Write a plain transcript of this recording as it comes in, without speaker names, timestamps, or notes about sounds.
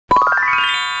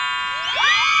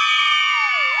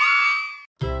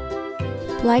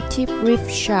Black tip reef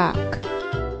shark.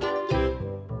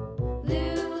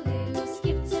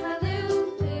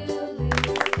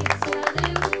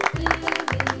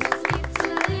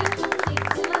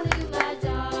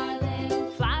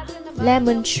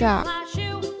 Lemon shark.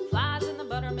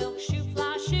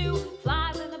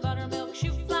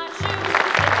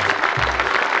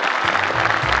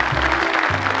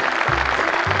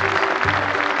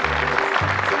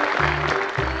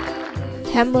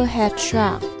 Hammerhead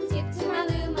shark.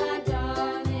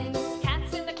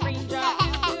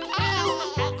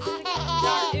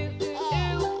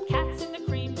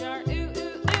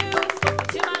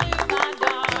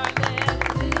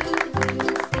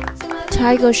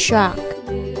 Tiger shark.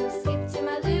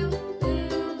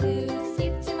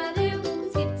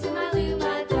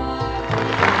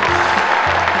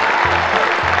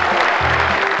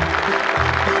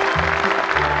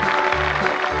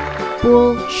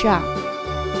 Bull shark.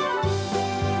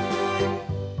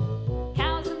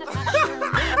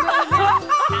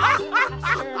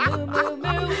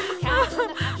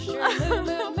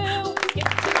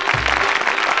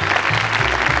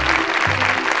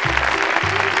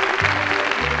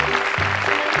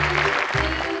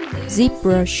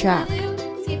 Zebra shark.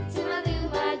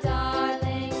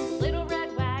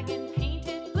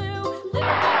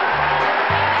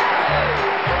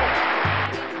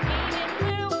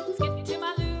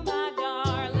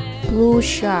 Blue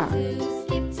shark.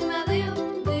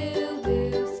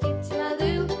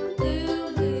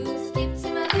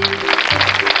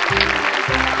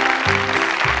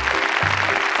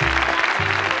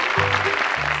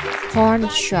 Horn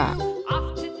shark.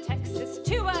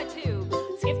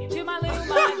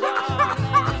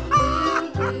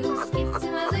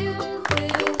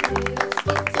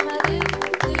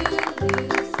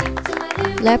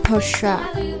 Leopard shark.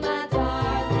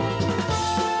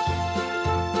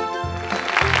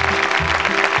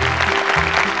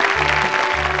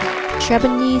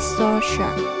 Japanese saw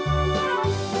shark.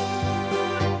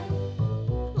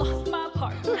 Lost my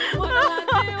partner, what'll I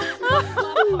do?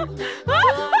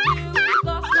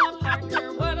 Lost my partner,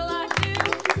 what'll I do?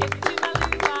 Skip to my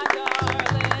loo, my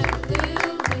darling.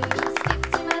 Skip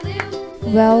to my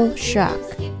loo. Whale shark.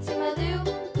 Skip to my loo,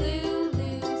 skip to my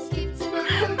loo, skip to my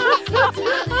loo,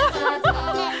 my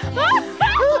darling.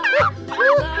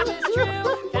 Love is true,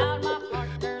 found my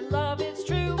partner, love is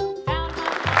true, found my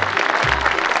partner.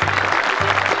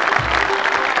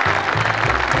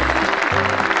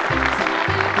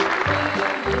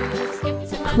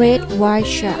 Great white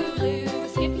shark.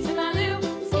 Skip to my loo,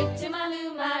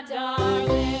 my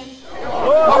darling.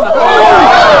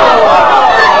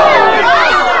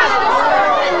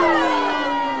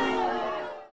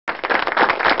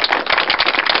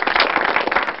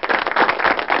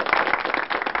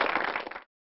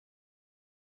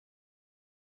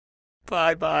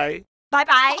 Bye bye. Bye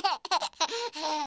bye.